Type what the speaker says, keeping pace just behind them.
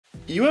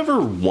You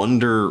ever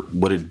wonder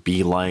what it'd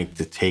be like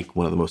to take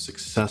one of the most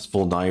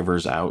successful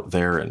divers out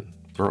there and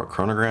throw a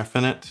chronograph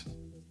in it?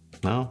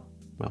 No?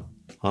 Well,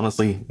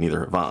 honestly,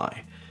 neither have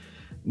I.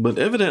 But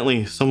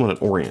evidently, someone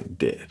at Orient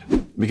did.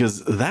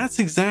 Because that's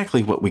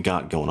exactly what we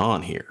got going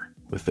on here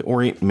with the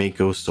Orient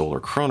Mako Solar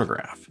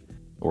Chronograph,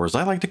 or as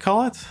I like to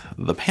call it,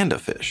 the Panda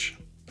Fish,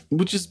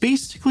 which is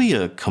basically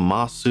a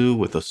Kamasu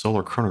with a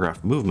solar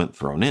chronograph movement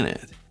thrown in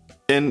it.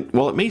 And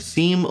while it may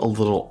seem a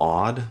little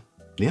odd,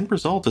 the end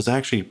result is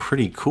actually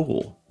pretty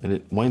cool, and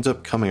it winds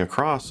up coming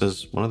across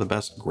as one of the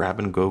best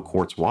grab-and-go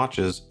quartz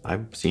watches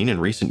I've seen in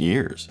recent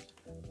years.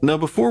 Now,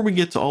 before we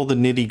get to all the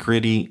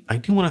nitty-gritty, I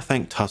do want to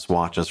thank TUS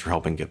Watches for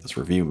helping get this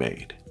review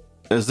made,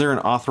 as they're an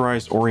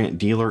authorized Orient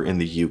dealer in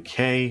the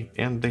UK,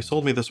 and they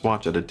sold me this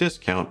watch at a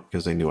discount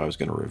because they knew I was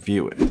going to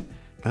review it,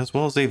 as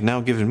well as they've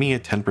now given me a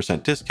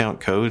 10%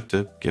 discount code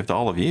to give to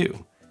all of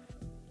you.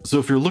 So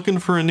if you're looking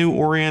for a new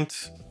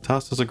Orient,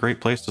 TUS is a great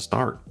place to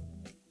start.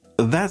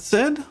 That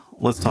said,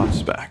 let's talk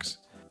specs.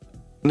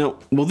 Now,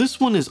 while this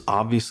one is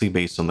obviously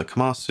based on the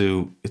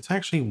Kamasu, it's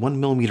actually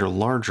 1mm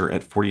larger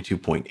at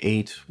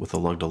 42.8 with a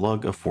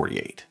lug-to-lug of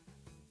 48.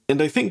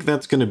 And I think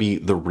that's going to be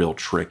the real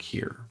trick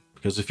here,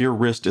 because if your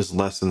wrist is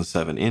less than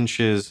 7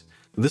 inches,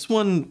 this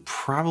one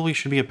probably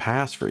should be a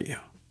pass for you.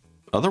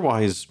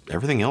 Otherwise,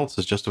 everything else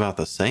is just about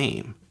the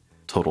same.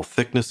 Total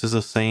thickness is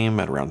the same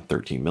at around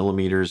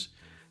 13mm,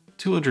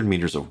 200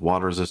 meters of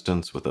water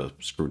resistance with a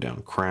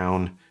screw-down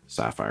crown,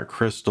 sapphire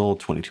crystal,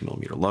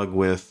 22mm lug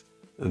width.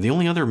 The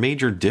only other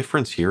major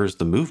difference here is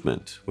the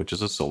movement, which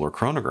is a solar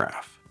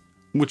chronograph,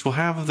 which will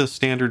have the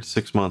standard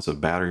 6 months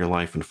of battery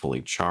life and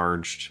fully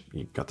charged.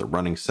 You've got the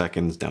running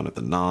seconds down at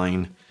the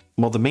 9,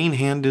 while the main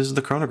hand is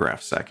the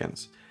chronograph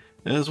seconds,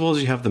 as well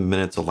as you have the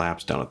minutes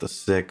elapsed down at the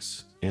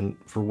 6, and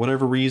for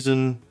whatever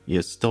reason,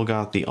 you still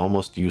got the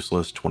almost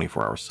useless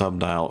 24-hour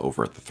subdial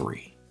over at the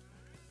 3.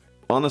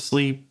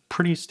 Honestly,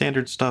 pretty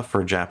standard stuff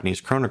for a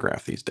Japanese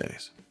chronograph these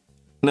days.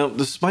 Now,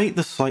 despite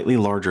the slightly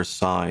larger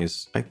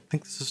size, I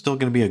think this is still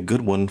going to be a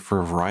good one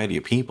for a variety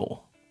of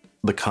people.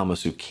 The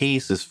Kamasu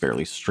case is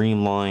fairly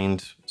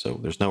streamlined, so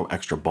there's no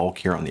extra bulk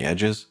here on the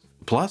edges.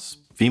 Plus,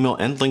 female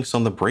end links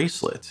on the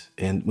bracelet,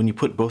 and when you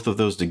put both of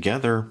those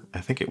together, I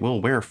think it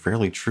will wear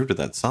fairly true to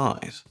that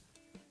size.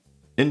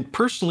 And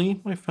personally,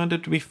 I found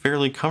it to be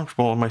fairly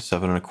comfortable on my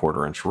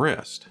 7¼ inch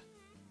wrist.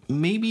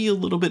 Maybe a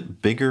little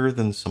bit bigger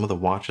than some of the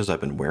watches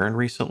I've been wearing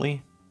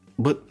recently,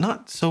 but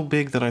not so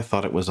big that I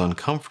thought it was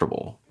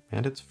uncomfortable,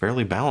 and it's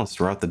fairly balanced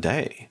throughout the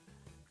day.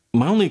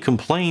 My only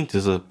complaint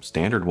is a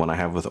standard one I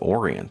have with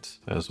Orient,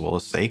 as well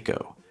as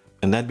Seiko,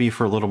 and that'd be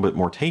for a little bit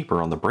more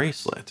taper on the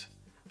bracelet,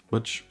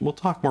 which we'll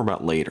talk more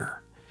about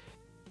later.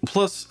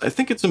 Plus, I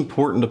think it's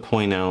important to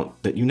point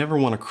out that you never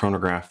want a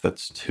chronograph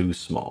that's too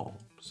small,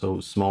 so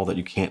small that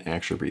you can't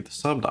actually read the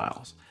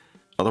subdials.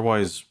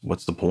 Otherwise,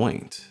 what's the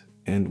point?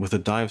 And with a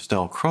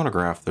dive-style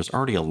chronograph, there's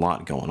already a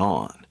lot going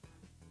on.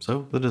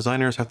 So the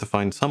designers have to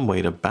find some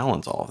way to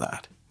balance all of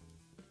that.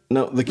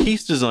 Now, the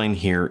case design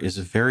here is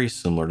very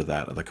similar to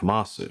that of the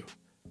Kamasu.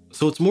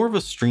 So it's more of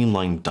a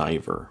streamlined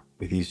diver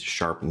with these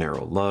sharp,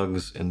 narrow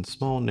lugs and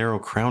small, narrow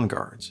crown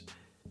guards.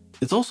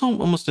 It's also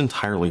almost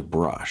entirely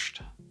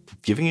brushed,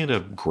 giving it a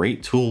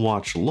great tool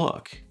watch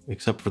look,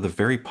 except for the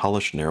very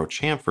polished narrow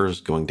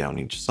chamfers going down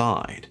each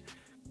side.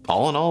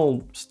 All in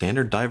all,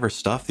 standard diver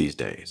stuff these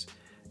days.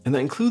 And that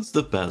includes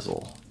the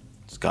bezel.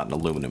 It's got an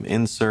aluminum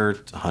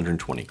insert,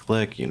 120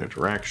 click,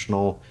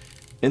 unidirectional,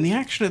 and the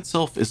action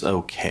itself is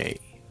okay.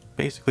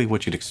 Basically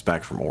what you'd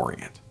expect from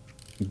Orient.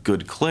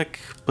 Good click,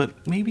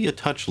 but maybe a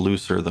touch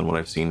looser than what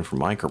I've seen from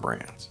micro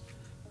brands.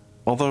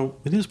 Although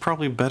it is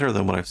probably better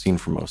than what I've seen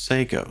from most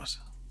Seikos.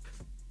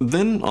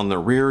 Then on the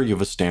rear you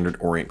have a standard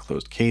Orient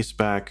closed case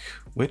back,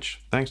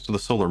 which thanks to the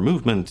solar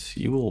movement,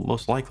 you will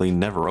most likely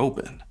never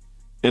open.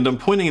 And I'm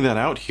pointing that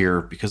out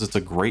here because it's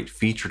a great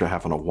feature to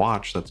have on a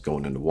watch that's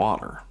going into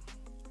water.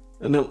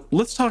 Now,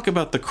 let's talk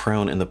about the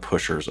crown and the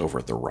pushers over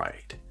at the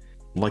right.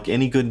 Like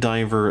any good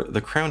diver,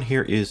 the crown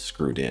here is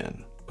screwed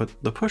in, but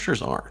the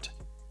pushers aren't.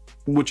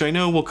 Which I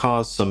know will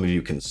cause some of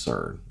you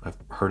concern. I've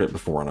heard it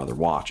before on other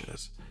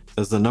watches,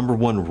 as the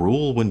 #1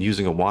 rule when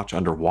using a watch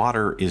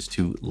underwater is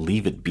to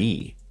leave it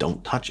be,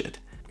 don't touch it.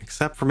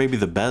 Except for maybe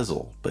the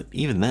bezel, but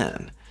even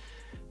then.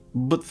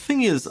 But the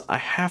thing is, I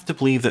have to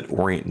believe that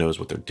Orient knows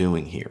what they're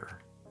doing here.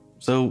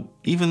 So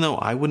even though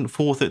I wouldn't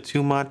fool with it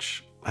too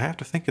much, I have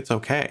to think it's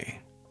okay.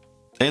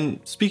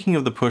 And speaking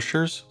of the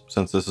pushers,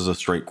 since this is a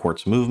straight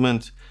quartz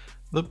movement,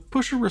 the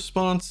pusher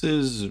response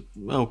is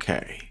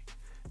okay.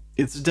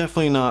 It's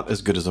definitely not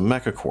as good as a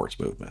mecha quartz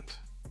movement,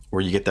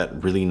 where you get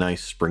that really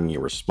nice springy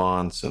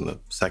response and the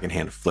second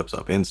hand flips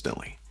up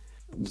instantly.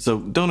 So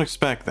don't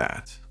expect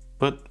that,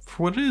 but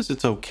for what it is,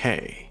 it's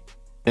okay.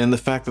 And the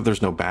fact that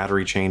there's no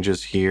battery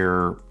changes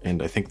here,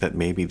 and I think that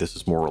maybe this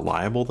is more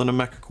reliable than a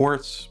mecha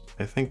quartz,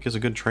 I think is a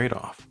good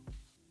trade-off.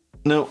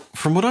 Now,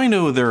 from what I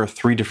know, there are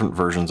 3 different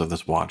versions of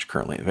this watch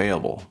currently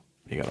available.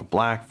 You got a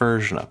black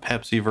version, a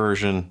Pepsi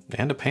version,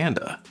 and a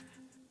Panda.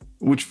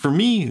 Which for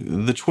me,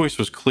 the choice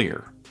was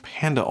clear.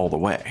 Panda all the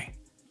way.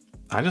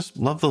 I just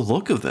love the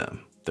look of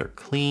them. They're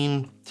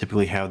clean,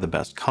 typically have the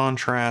best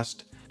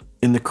contrast,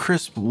 and the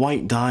crisp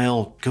white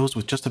dial goes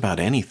with just about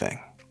anything.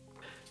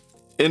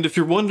 And if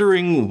you're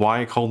wondering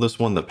why I call this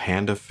one the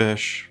Panda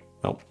Fish,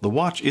 well, the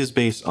watch is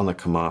based on the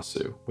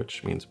Kamasu,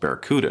 which means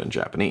barracuda in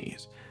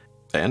Japanese.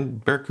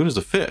 And barracuda's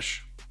a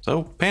fish,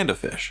 so Panda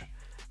Fish,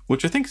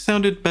 which I think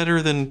sounded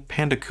better than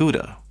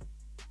Pandacuda.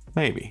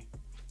 Maybe.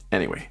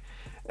 Anyway,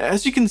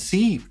 as you can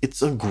see,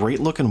 it's a great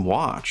looking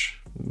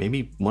watch.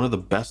 Maybe one of the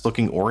best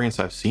looking Orients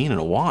I've seen in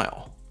a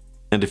while.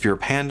 And if you're a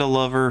Panda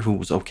lover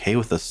who's okay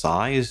with the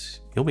size,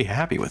 you'll be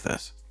happy with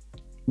this.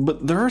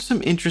 But there are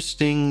some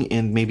interesting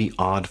and maybe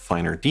odd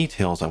finer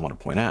details I want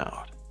to point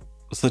out,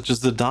 such as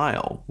the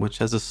dial, which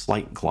has a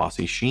slight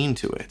glossy sheen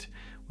to it,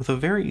 with a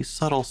very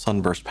subtle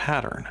sunburst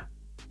pattern,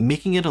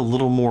 making it a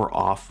little more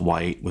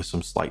off-white with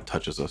some slight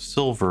touches of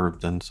silver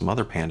than some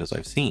other Pandas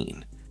I've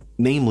seen,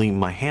 namely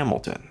my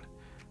Hamilton.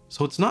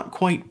 So it's not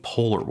quite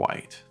polar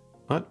white,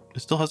 but it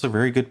still has a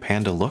very good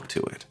Panda look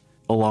to it,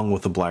 along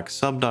with the black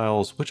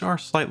subdials, which are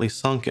slightly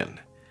sunken.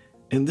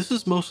 And this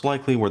is most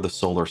likely where the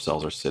solar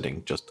cells are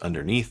sitting just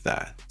underneath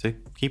that to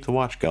keep the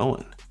watch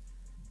going.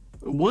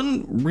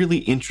 One really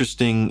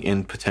interesting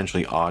and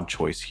potentially odd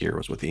choice here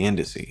was with the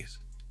indices.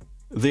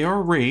 They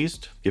are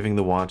raised, giving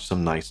the watch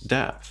some nice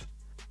depth,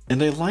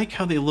 and I like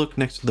how they look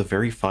next to the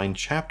very fine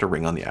chapter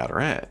ring on the outer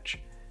edge.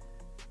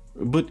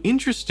 But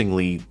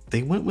interestingly,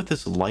 they went with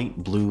this light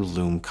blue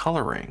lume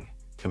coloring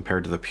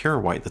compared to the pure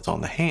white that's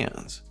on the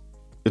hands.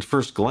 At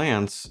first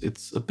glance,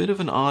 it's a bit of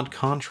an odd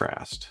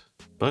contrast,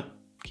 but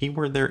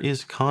keyword there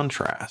is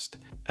contrast,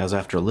 as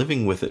after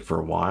living with it for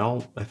a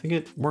while, I think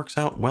it works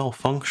out well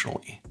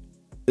functionally,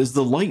 as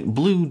the light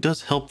blue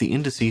does help the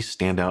indices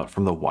stand out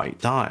from the white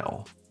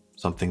dial,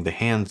 something the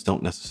hands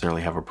don't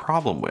necessarily have a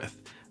problem with,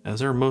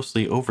 as they're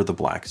mostly over the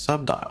black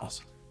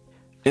subdials.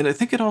 And I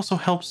think it also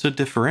helps to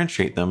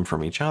differentiate them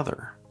from each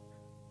other.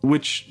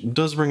 Which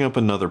does bring up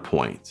another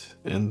point,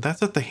 and that's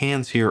that the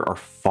hands here are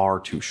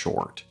far too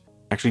short.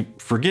 Actually,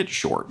 forget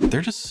short,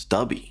 they're just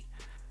stubby.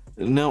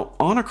 Now,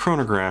 on a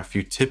chronograph,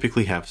 you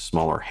typically have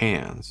smaller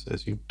hands,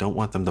 as you don't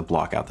want them to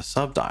block out the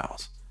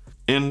subdials.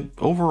 And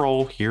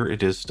overall, here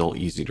it is still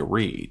easy to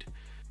read.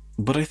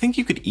 But I think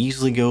you could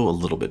easily go a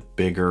little bit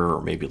bigger or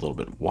maybe a little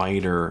bit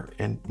wider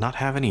and not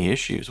have any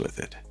issues with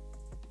it.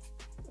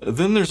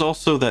 Then there's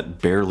also that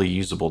barely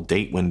usable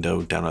date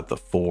window down at the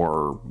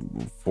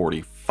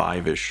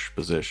 4:45-ish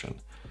position.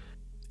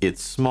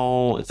 It's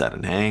small, it's at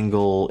an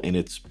angle, and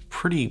it's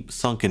pretty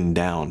sunken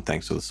down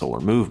thanks to the solar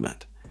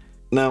movement.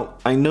 Now,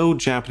 I know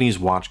Japanese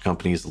watch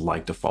companies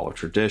like to follow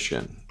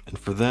tradition, and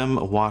for them,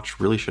 a watch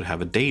really should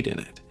have a date in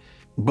it.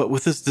 But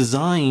with this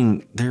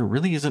design, there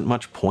really isn't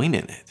much point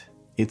in it.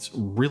 It's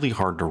really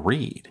hard to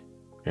read,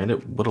 and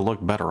it would have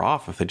looked better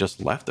off if they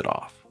just left it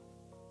off.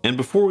 And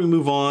before we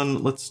move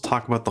on, let's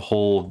talk about the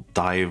whole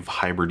dive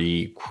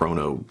Hybridy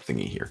Chrono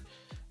thingy here,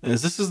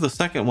 as this is the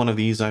second one of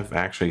these I've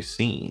actually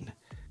seen.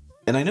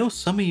 And I know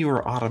some of you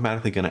are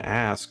automatically going to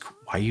ask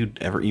why you'd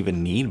ever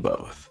even need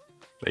both.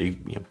 They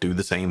do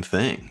the same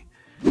thing.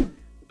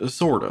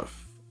 Sort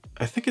of.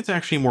 I think it's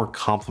actually more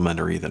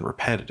complementary than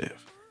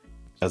repetitive,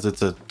 as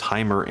it's a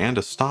timer and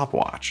a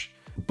stopwatch,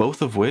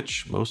 both of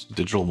which most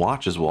digital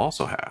watches will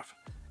also have.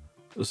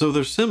 So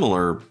they're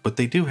similar, but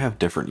they do have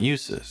different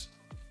uses.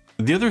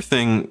 The other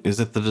thing is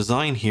that the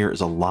design here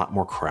is a lot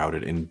more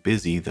crowded and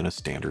busy than a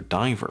standard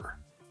diver.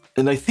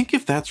 And I think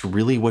if that's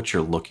really what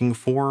you're looking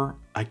for,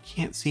 I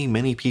can't see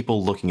many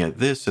people looking at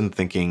this and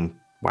thinking,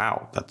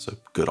 wow, that's a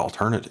good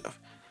alternative.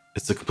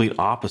 It's the complete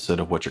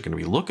opposite of what you're going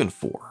to be looking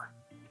for.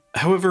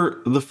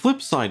 However, the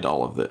flip side to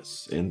all of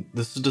this, and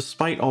this is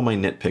despite all my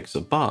nitpicks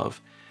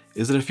above,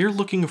 is that if you're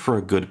looking for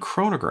a good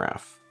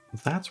chronograph,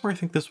 that's where I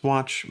think this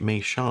watch may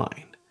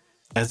shine,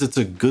 as it's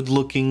a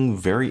good-looking,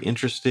 very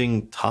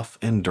interesting, tough,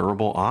 and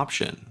durable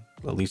option,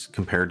 at least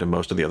compared to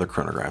most of the other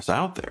chronographs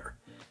out there.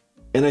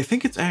 And I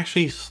think it's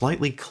actually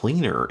slightly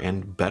cleaner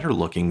and better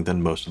looking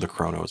than most of the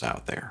chronos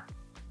out there.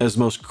 As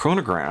most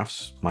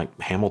chronographs, like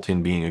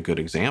Hamilton being a good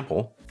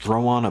example,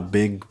 throw on a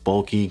big,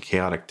 bulky,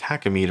 chaotic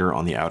tachometer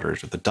on the outer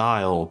edge of the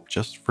dial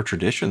just for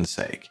tradition's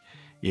sake,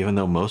 even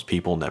though most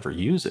people never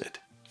use it.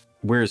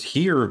 Whereas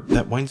here,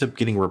 that winds up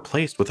getting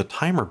replaced with a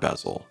timer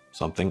bezel,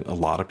 something a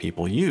lot of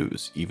people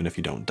use, even if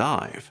you don't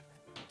dive.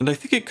 And I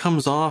think it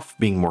comes off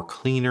being more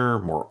cleaner,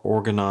 more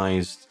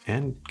organized,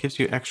 and gives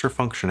you extra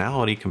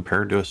functionality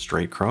compared to a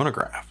straight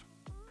chronograph.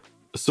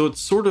 So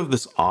it's sort of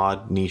this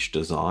odd niche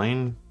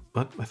design,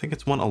 but I think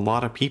it's one a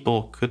lot of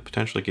people could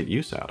potentially get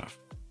use out of,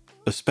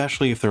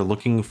 especially if they're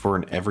looking for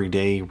an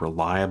everyday,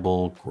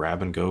 reliable,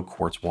 grab-and-go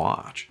quartz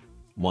watch,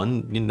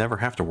 one you never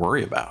have to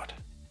worry about.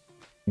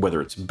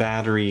 Whether it's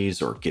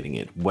batteries or getting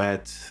it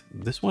wet,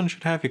 this one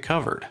should have you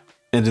covered.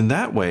 And in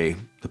that way,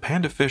 the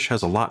Panda Fish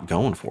has a lot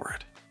going for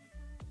it.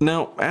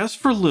 Now, as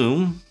for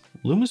Lume,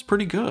 Lume is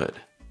pretty good.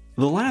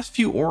 The last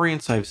few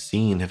Orients I've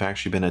seen have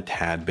actually been a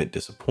tad bit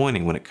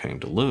disappointing when it came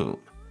to Lume,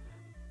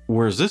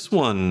 whereas this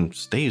one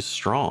stays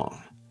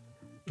strong.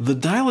 The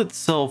dial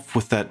itself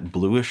with that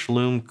bluish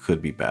lume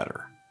could be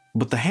better,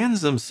 But the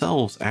hands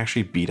themselves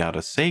actually beat out a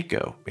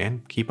Seiko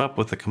and keep up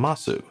with the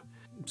Kamasu.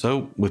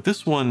 So with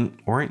this one,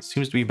 Orient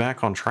seems to be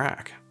back on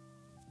track.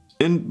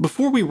 And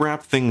before we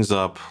wrap things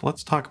up,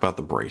 let's talk about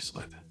the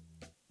bracelet.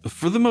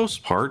 For the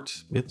most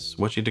part, it's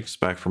what you'd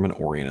expect from an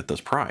Orient at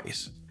this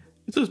price.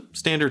 It's a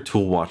standard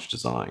tool watch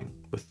design,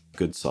 with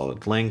good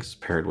solid links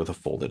paired with a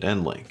folded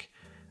end link,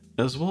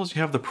 as well as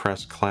you have the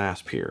pressed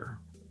clasp here.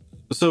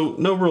 So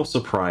no real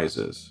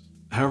surprises.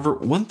 However,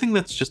 one thing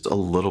that's just a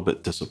little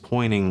bit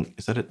disappointing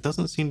is that it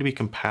doesn't seem to be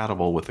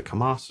compatible with the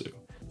Kamasu,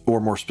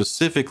 or more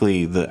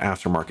specifically, the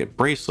aftermarket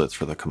bracelets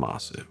for the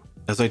Kamasu,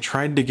 as I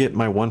tried to get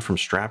my one from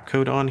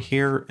Strapcode on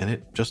here and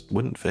it just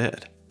wouldn't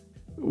fit.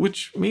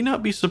 Which may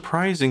not be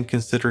surprising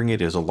considering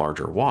it is a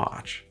larger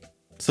watch.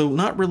 So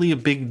not really a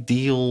big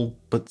deal,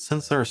 but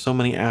since there are so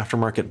many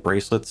aftermarket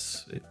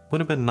bracelets, it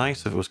would have been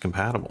nice if it was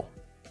compatible.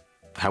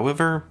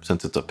 However,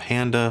 since it's a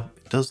Panda,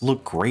 it does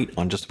look great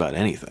on just about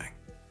anything.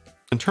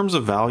 In terms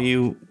of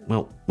value,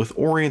 well, with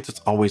Orient it's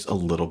always a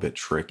little bit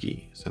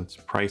tricky since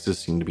prices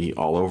seem to be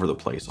all over the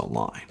place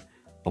online,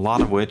 a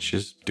lot of which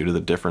is due to the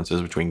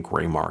differences between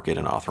gray market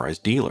and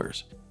authorized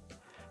dealers.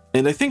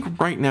 And I think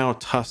right now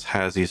TUS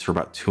has these for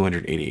about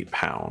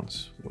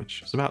 £288,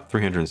 which is about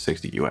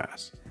 360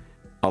 US.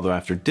 Although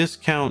after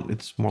discount,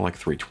 it's more like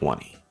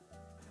 320.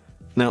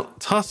 Now,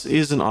 TUS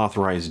is an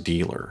authorized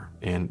dealer,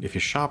 and if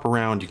you shop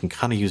around, you can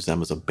kind of use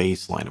them as a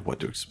baseline of what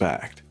to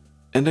expect.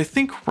 And I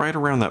think right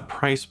around that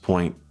price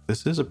point,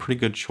 this is a pretty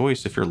good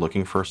choice if you're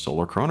looking for a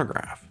solar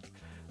chronograph.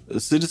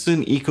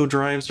 Citizen Eco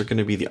Drives are going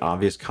to be the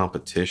obvious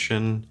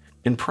competition,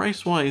 and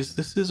price-wise,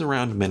 this is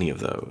around many of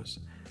those.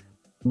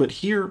 But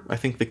here, I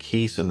think the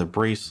case and the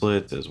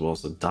bracelet, as well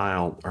as the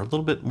dial, are a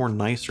little bit more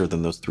nicer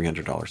than those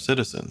 $300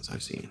 Citizens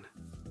I've seen.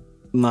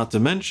 Not to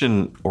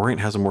mention,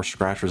 Orient has a more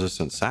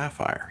scratch-resistant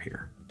sapphire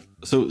here.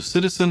 So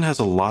Citizen has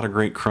a lot of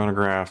great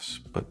chronographs,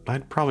 but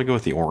I'd probably go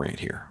with the Orient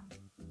here.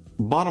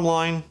 Bottom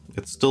line,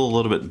 it's still a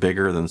little bit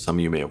bigger than some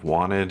of you may have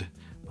wanted,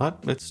 but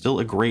it's still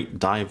a great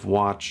dive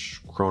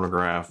watch,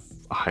 chronograph,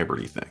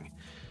 Hybridy thing,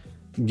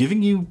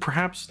 giving you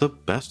perhaps the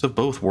best of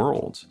both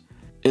worlds.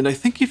 And I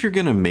think if you're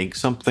going to make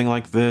something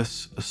like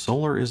this,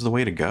 solar is the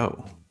way to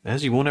go,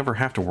 as you won't ever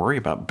have to worry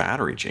about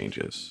battery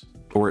changes,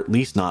 or at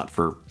least not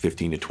for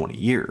 15 to 20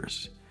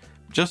 years.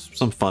 Just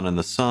some fun in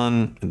the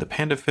sun, and the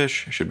Panda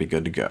Fish should be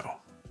good to go.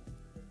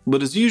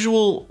 But as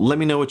usual, let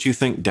me know what you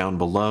think down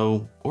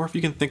below, or if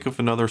you can think of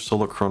another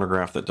solar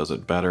chronograph that does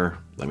it better,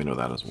 let me know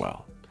that as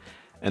well.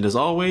 And as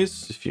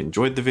always, if you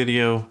enjoyed the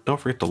video, don't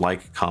forget to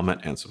like,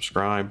 comment, and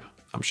subscribe.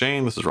 I'm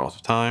Shane, this is Rolls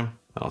of Time,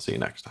 and I'll see you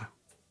next time.